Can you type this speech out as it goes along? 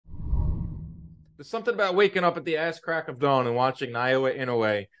There's something about waking up at the ass crack of dawn and watching Naoya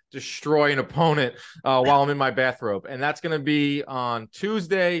Inoue destroy an opponent while I'm in my bathrobe. And that's going to be on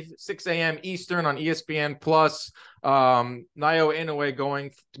Tuesday, 6 a.m. Eastern on ESPN Plus. Naoya Inoue going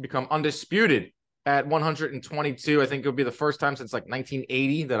to become undisputed at 122. I think it'll be the first time since like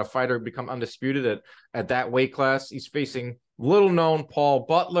 1980 that a fighter become undisputed at that weight class. He's facing little known Paul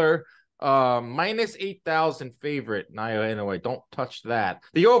Butler. Minus 8,000 favorite, Naoya Inoue. Don't touch that.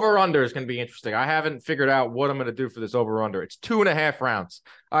 The over-under is going to be interesting. I haven't figured out what I'm going to do for this over-under. It's 2.5 rounds.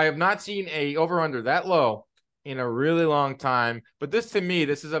 I have not seen a over-under that low in a really long time. But this, to me,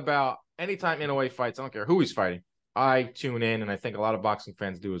 this is about anytime Inoue fights, I don't care who he's fighting, I tune in, and I think a lot of boxing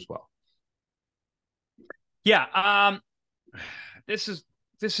fans do as well. Yeah, this is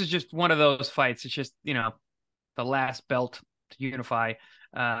just one of those fights. It's just, the last belt to unify.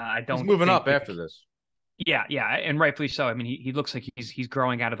 I don't. He's moving up after this. Yeah, and rightfully so. I mean, he looks like he's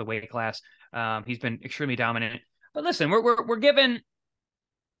growing out of the weight class. He's been extremely dominant. But listen, we're given.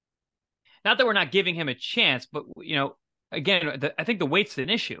 Not that we're not giving him a chance, but again, I think the weight's an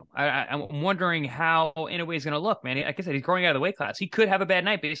issue. I'm wondering how Inoue is going to look, man. Like I said, he's growing out of the weight class. He could have a bad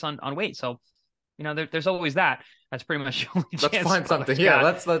night based on weight. So, there's always that. That's pretty much the only chance. Let's find something. Yeah,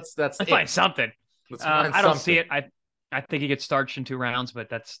 let's find something. Let's find I don't something. see it. I think he gets starched in 2 rounds, but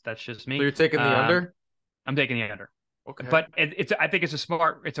that's just me. So you're taking the under? I'm taking the under. Okay. But I think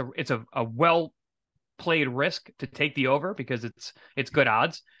it's a well played risk to take the over because it's good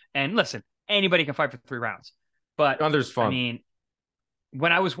odds. And listen, anybody can fight for 3 rounds. But under's fun. I mean,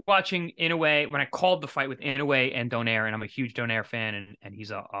 when I was watching Inoue, when I called the fight with Inoue and Donaire, and I'm a huge Donaire fan, and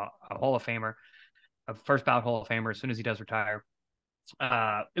he's a Hall of Famer, a first bout Hall of Famer as soon as he does retire.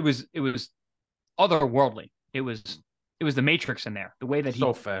 It was otherworldly. It was the Matrix in there. The way that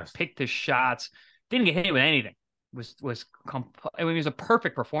he picked his shots, didn't get hit with anything. It was a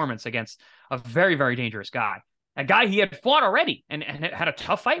perfect performance against a very, very dangerous guy. A guy he had fought already and had a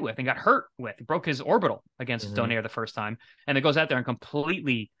tough fight with and got hurt with. He broke his orbital against Donaire the first time, and then goes out there and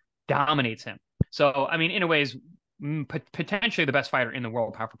completely dominates him. So, I mean, Inoue is potentially the best fighter in the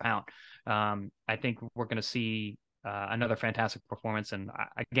world, pound for pound. I think we're going to see another fantastic performance. And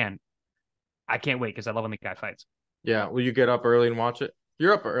again, I can't wait because I love when the guy fights. Yeah. Will you get up early and watch it?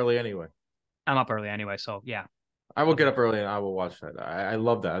 You're up early anyway. I'm up early anyway. So, yeah. I will get up early and I will watch that. I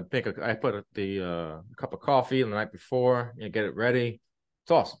love that. I think I put the cup of coffee the night before, get it ready.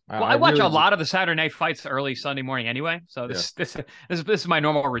 It's awesome. Well, I watch really a lot of the Saturday night fights early Sunday morning anyway. So this is my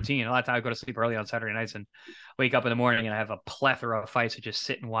normal routine. A lot of times I go to sleep early on Saturday nights and wake up in the morning and I have a plethora of fights to just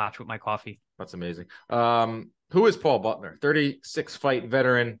sit and watch with my coffee. That's amazing. Who is Paul Butler? 36 fight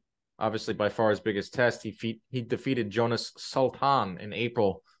veteran. Obviously, by far his biggest test. He defeated Jonas Sultan in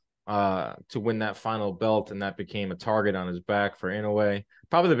April to win that final belt, and that became a target on his back for Inoue.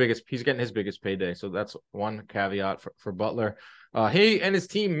 Probably the biggest. He's getting his biggest payday, so that's one caveat for Butler. He and his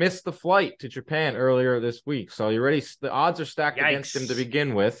team missed the flight to Japan earlier this week, so the odds are stacked against him to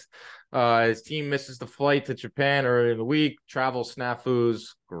begin with. His team misses the flight to Japan earlier in the week. Travel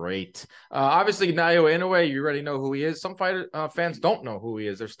snafus, great. Obviously, Naoya Inoue, you already know who he is. Some fans don't know who he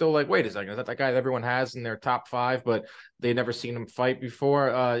is. They're still like, wait a second, is that guy that everyone has in their top 5, but they never seen him fight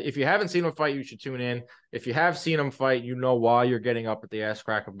before? If you haven't seen him fight, you should tune in. If you have seen him fight, you know why you're getting up at the ass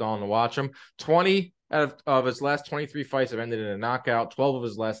crack of dawn to watch him. 20 out of his last 23 fights have ended in a knockout. 12 of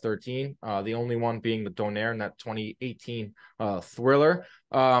his last 13. The only one being the Donaire in that 2018 thriller.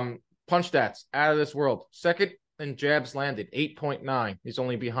 Punch stats out of this world. Second in jabs landed, 8.9. He's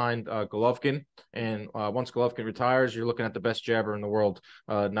only behind Golovkin. And once Golovkin retires, you're looking at the best jabber in the world,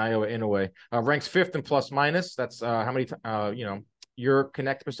 Naoya Inoue. Ranks 5th in plus minus. That's how many, your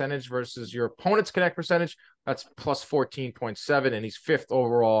connect percentage versus your opponent's connect percentage. That's plus 14.7. And he's 5th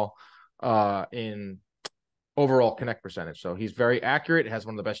overall in overall connect percentage. So he's very accurate. Has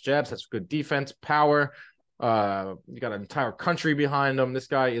one of the best jabs. Has good defense, power. You got an entire country behind him. This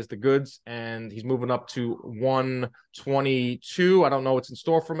guy is the goods, and he's moving up to 122. I don't know what's in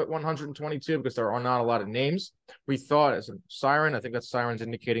store for him at 122 because there are not a lot of names. We thought as a siren, I think that siren's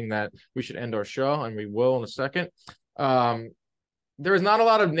indicating that we should end our show, and we will in a second. There is not a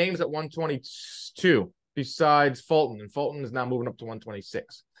lot of names at 122 besides Fulton, and Fulton is now moving up to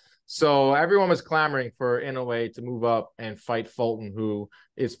 126. So everyone was clamoring for Inoue to move up and fight Fulton, who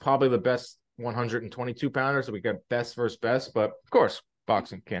is probably the best 122 pounder. So we got best versus best, but of course,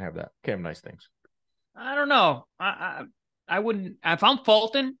 boxing can't have that. Can't have nice things. I don't know. I wouldn't. If I'm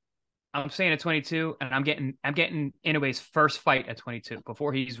Fulton, I'm saying at 22, and I'm getting Inoue's first fight at 22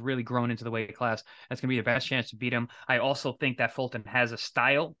 before he's really grown into the weight class. That's gonna be the best chance to beat him. I also think that Fulton has a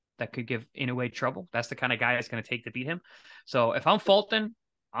style that could give Inoue trouble. That's the kind of guy that's gonna take to beat him. So if I'm Fulton,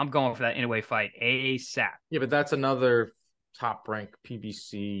 I'm going for that Inoue fight ASAP. Yeah, but that's another top rank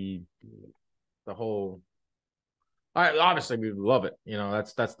PBC. The whole. Obviously we love it. You know,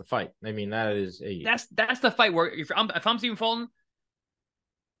 that's the fight. I mean, that is a. That's the fight where if I'm Stephen Fulton,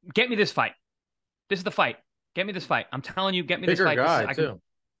 get me this fight. This is the fight. Get me this fight. I'm telling you, get me this fight. Bigger guy, this too.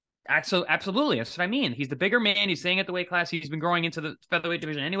 Absolutely. That's what I mean. He's the bigger man. He's staying at the weight class. He's been growing into the featherweight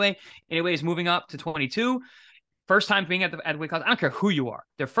division anyway. Anyway, he's moving up to 22. First time being at the weight class. I don't care who you are.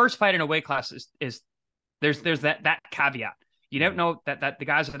 Their first fight in a weight class is there's that caveat. You don't know that the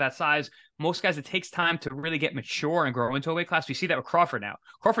guys are that size. Most guys, it takes time to really get mature and grow into a weight class. We see that with Crawford now.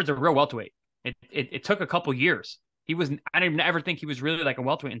 Crawford's a real welterweight. It took a couple years. I didn't ever think he was really like a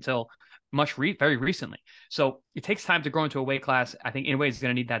welterweight until very recently. So it takes time to grow into a weight class. I think Inoue is going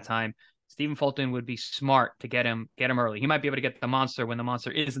to need that time. Stephen Fulton would be smart to get him early. He might be able to get the monster when the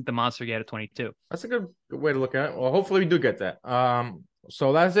monster isn't the monster yet at 22. That's a good way to look at it. Well, hopefully we do get that.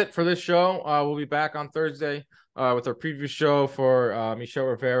 So that's it for this show. We'll be back on Thursday with our preview show for Michelle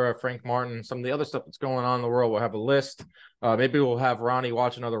Rivera, Frank Martin, some of the other stuff that's going on in the world. We'll have a list. Maybe we'll have Ronnie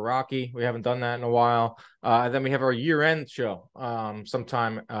watch another Rocky. We haven't done that in a while. And then we have our year-end show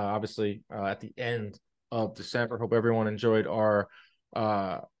sometime, obviously, at the end of December. Hope everyone enjoyed our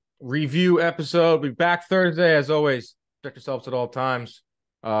review episode. We'll be back Thursday. As always, check yourselves at all times.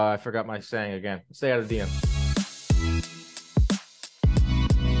 I forgot my saying again. Stay out of DMs.